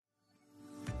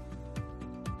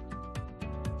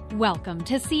Welcome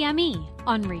to CME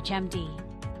on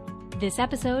ReachMD. This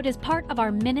episode is part of our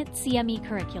Minute CME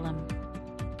curriculum.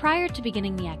 Prior to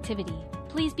beginning the activity,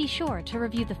 please be sure to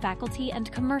review the faculty and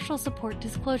commercial support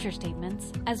disclosure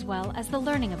statements as well as the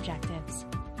learning objectives.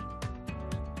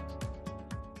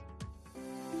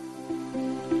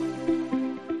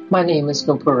 My name is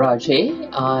Nupur Rajay.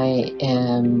 I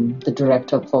am the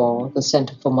director for the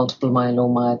Center for Multiple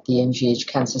Myeloma at the MGH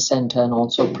Cancer Center and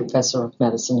also a professor of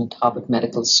medicine at Harvard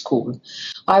Medical School.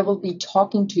 I will be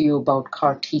talking to you about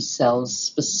CAR T cells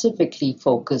specifically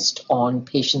focused on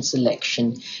patient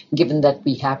selection. Given that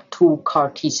we have two CAR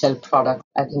T cell products,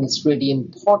 I think it's really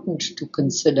important to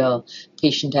consider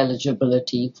patient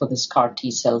eligibility for this CAR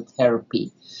T cell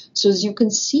therapy. So as you can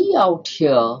see out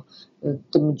here,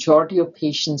 the majority of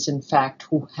patients, in fact,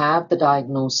 who have the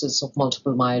diagnosis of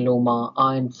multiple myeloma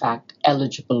are, in fact,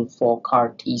 eligible for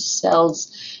CAR T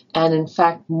cells. And, in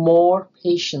fact, more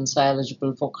patients are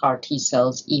eligible for CAR T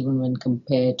cells even when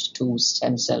compared to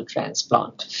stem cell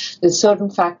transplant. There's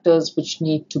certain factors which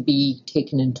need to be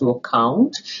taken into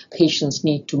account. Patients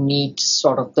need to meet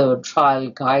sort of the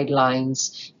trial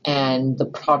guidelines and the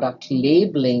product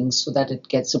labeling so that it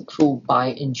gets approved by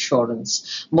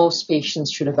insurance. Most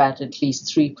patients should have had at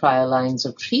least 3 prior lines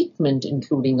of treatment,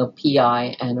 including a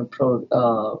PI and a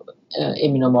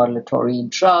immunomodulatory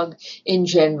drug. In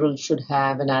general, should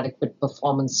have an adequate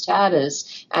performance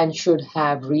status and should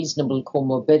have reasonable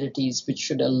comorbidities which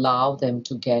should allow them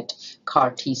to get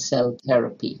CAR T cell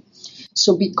therapy.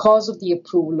 So because of the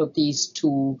approval of these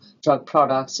two drug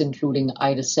products, including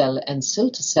ide-cel and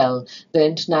cilta-cel, the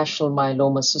International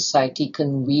Myeloma Society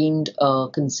convened a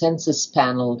consensus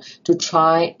panel to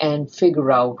try and figure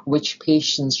out which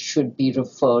patients should be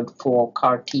referred for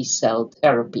CAR T cell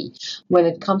therapy. When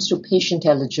it comes to patient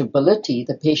eligibility,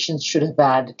 the patients should have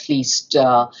had at least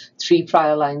 3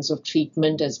 prior lines of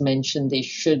treatment. As mentioned, this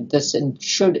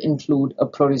should include a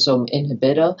proteasome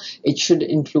inhibitor. It should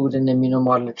include an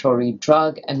immunomodulatory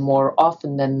drug, and more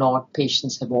often than not,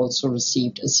 patients have also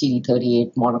received a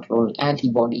CD38 monoclonal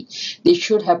antibody. They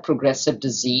should have progressive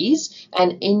disease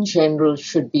and in general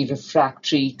should be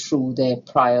refractory through their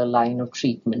prior line of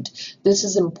treatment. This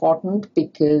is important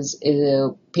because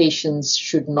patients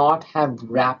should not have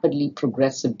rapidly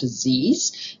progressive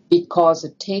disease because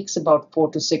it takes about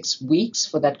 4 to 6 weeks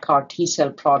for that CAR T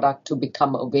cell product to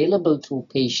become available to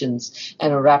patients,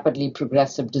 and a rapidly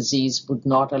progressive disease would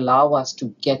not allow us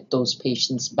to get those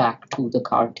patients back to the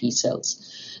CAR T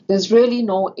cells. There's really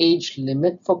no age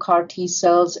limit for CAR T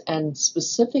cells, and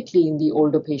specifically in the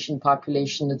older patient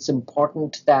population, it's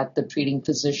important that the treating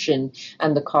physician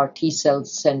and the CAR T cell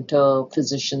center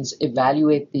physicians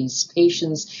evaluate these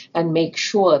patients and make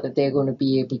sure that they're going to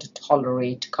be able to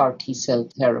tolerate CAR T cell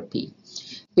therapy.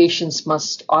 Patients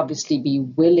must obviously be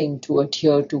willing to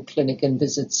adhere to clinic and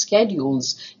visit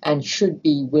schedules and should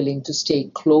be willing to stay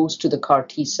close to the CAR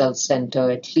T cell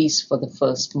center at least for the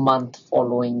first month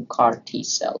following CAR T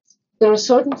cells. There are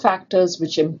certain factors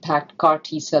which impact CAR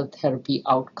T cell therapy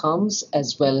outcomes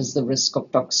as well as the risk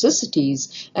of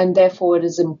toxicities, and therefore it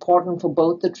is important for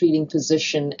both the treating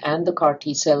physician and the CAR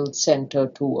T cell center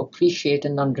to appreciate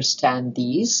and understand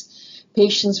these.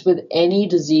 Patients with any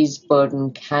disease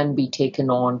burden can be taken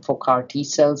on for CAR T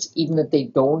cells even if they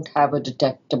don't have a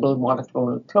detectable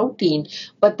monoclonal protein,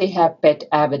 but they have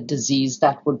PET-avid disease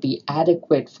that would be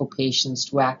adequate for patients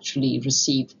to actually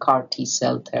receive CAR T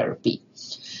cell therapy.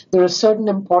 There are certain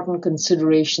important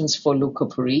considerations for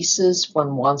leukapheresis.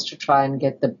 One wants to try and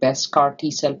get the best CAR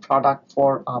T cell product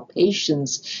for our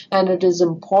patients, and it is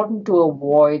important to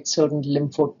avoid certain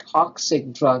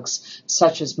lymphotoxic drugs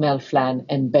such as melphalan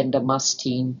and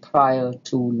bendamustine prior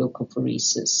to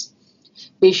leukapheresis.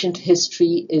 Patient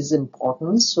history is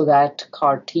important so that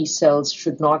CAR T cells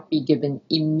should not be given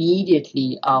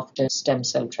immediately after stem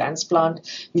cell transplant.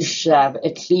 You should have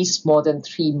at least more than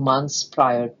 3 months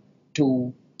prior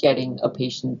to getting a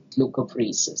patient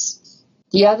leukapheresis.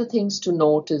 The other things to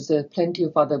note is there are plenty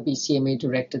of other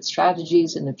BCMA-directed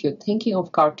strategies, and if you're thinking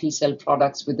of CAR T cell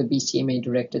products with the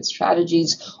BCMA-directed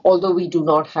strategies, although we do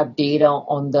not have data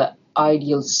on the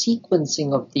ideal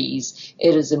sequencing of these,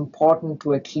 it is important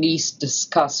to at least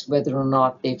discuss whether or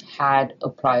not they've had a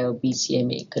prior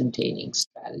BCMA-containing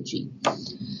strategy.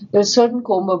 There are certain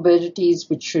comorbidities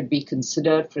which should be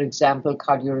considered, for example,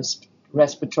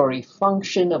 cardiorespiratory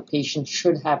function. A patient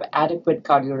should have adequate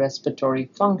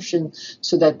cardiorespiratory function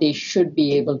so that they should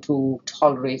be able to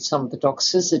tolerate some of the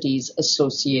toxicities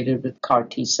associated with CAR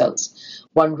T cells.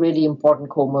 One really important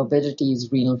comorbidity is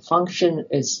renal function.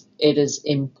 It is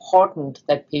important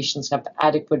that patients have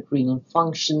adequate renal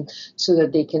function so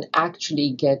that they can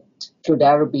actually get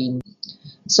fludarabine.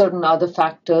 Certain other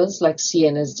factors like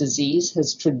CNS disease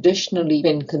has traditionally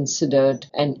been considered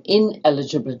an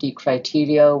ineligibility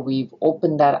criteria. We've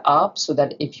opened that up so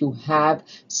that if you have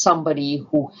somebody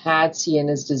who had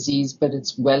CNS disease but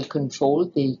it's well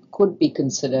controlled, they could be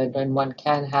considered, and one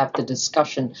can have the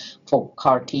discussion for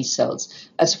CAR T cells.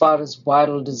 As far as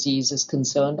viral disease is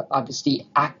concerned, obviously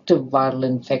active viral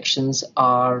infections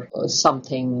are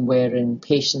something wherein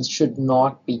patients should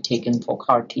not be taken for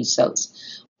CAR T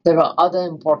cells. There are other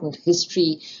important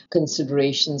history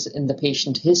considerations in the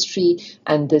patient history,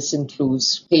 and this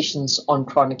includes patients on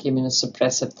chronic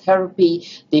immunosuppressive therapy.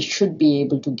 They should be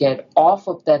able to get off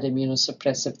of that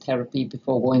immunosuppressive therapy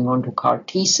before going on to CAR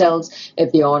T cells.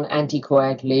 If they're on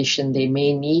anticoagulation, they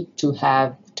may need to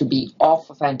be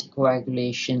off of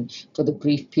anticoagulation for the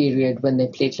brief period when their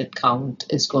platelet count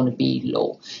is going to be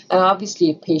low. And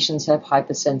obviously, if patients have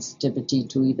hypersensitivity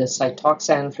to either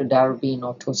Cytoxan, fludarabine,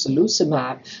 or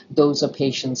tocilizumab, those are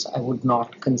patients I would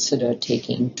not consider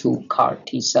taking to CAR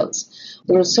T cells.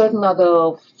 There are certain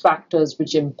other factors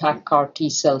which impact CAR T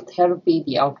cell therapy,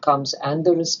 the outcomes and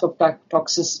the risk of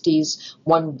toxicities.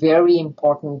 One very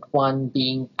important one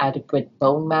being adequate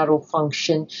bone marrow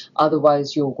function.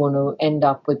 Otherwise, you're going to end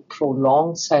up with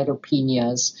prolonged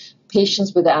cytopenias.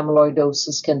 Patients with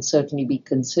amyloidosis can certainly be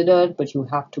considered, but you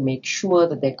have to make sure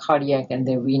that their cardiac and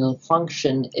their renal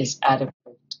function is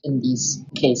adequate in these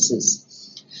cases.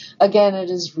 Again, it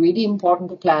is really important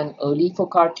to plan early for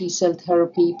CAR T cell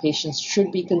therapy. Patients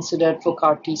should be considered for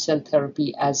CAR T cell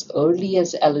therapy as early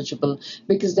as eligible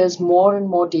because there's more and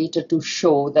more data to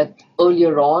show that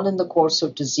earlier on in the course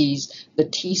of disease, the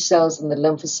T cells and the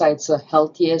lymphocytes are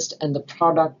healthiest and the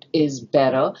product is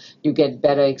better. You get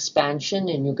better expansion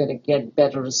and you're going to get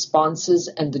better responses,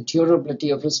 and the durability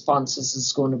of responses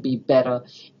is going to be better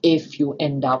if you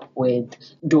end up with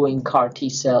doing CAR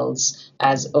T cells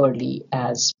as early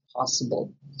as possible.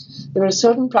 There are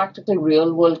certain practical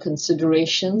real-world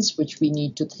considerations which we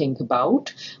need to think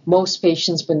about. Most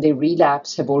patients, when they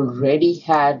relapse, have already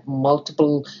had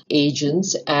multiple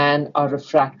agents and are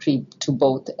refractory to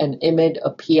both an IMiD,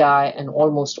 a PI, and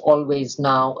almost always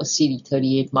now a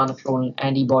CD38 monoclonal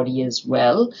antibody as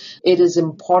well. It is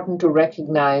important to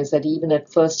recognize that even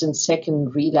at first and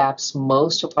second relapse,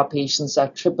 most of our patients are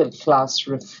triple-class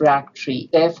refractory.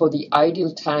 Therefore, the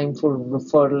ideal time for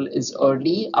referral is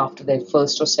early after their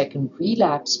first or second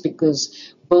relapse,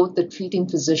 because both the treating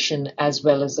physician as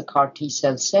well as the CAR T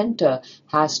cell center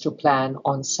has to plan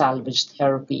on salvage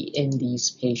therapy in these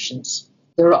patients.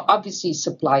 There are obviously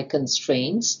supply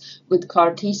constraints with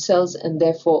CAR T cells, and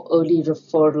therefore early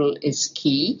referral is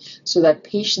key so that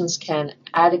patients can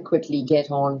adequately get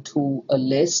onto a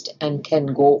list and can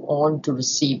go on to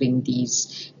receiving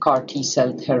these CAR T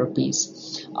cell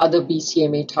therapies. Other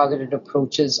BCMA targeted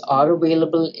approaches are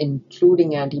available,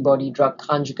 including antibody drug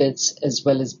conjugates as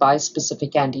well as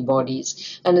bispecific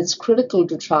antibodies, and it's critical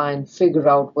to try and figure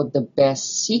out what the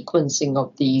best sequencing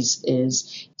of these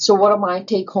is. So what are my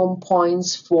take-home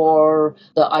points for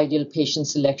the ideal patient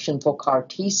selection for CAR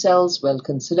T cells? Well,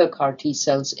 consider CAR T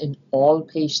cells in all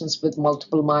patients with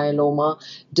multiple myeloma.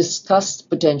 Discuss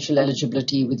potential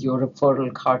eligibility with your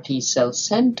referral CAR T cell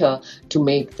center to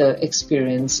make the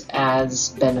experience as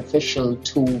beneficial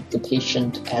to the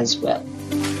patient as well.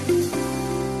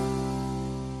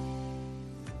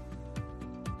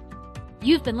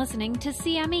 You've been listening to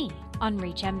CME on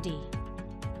ReachMD.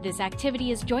 This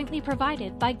activity is jointly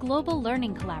provided by Global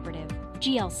Learning Collaborative,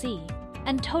 GLC,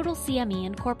 and Total CME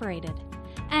Incorporated,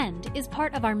 and is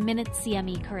part of our Minute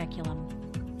CME curriculum.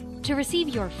 To receive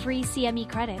your free CME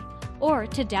credit or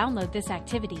to download this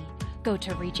activity, go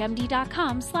to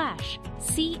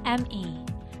reachmd.com/CME.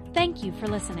 Thank you for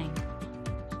listening.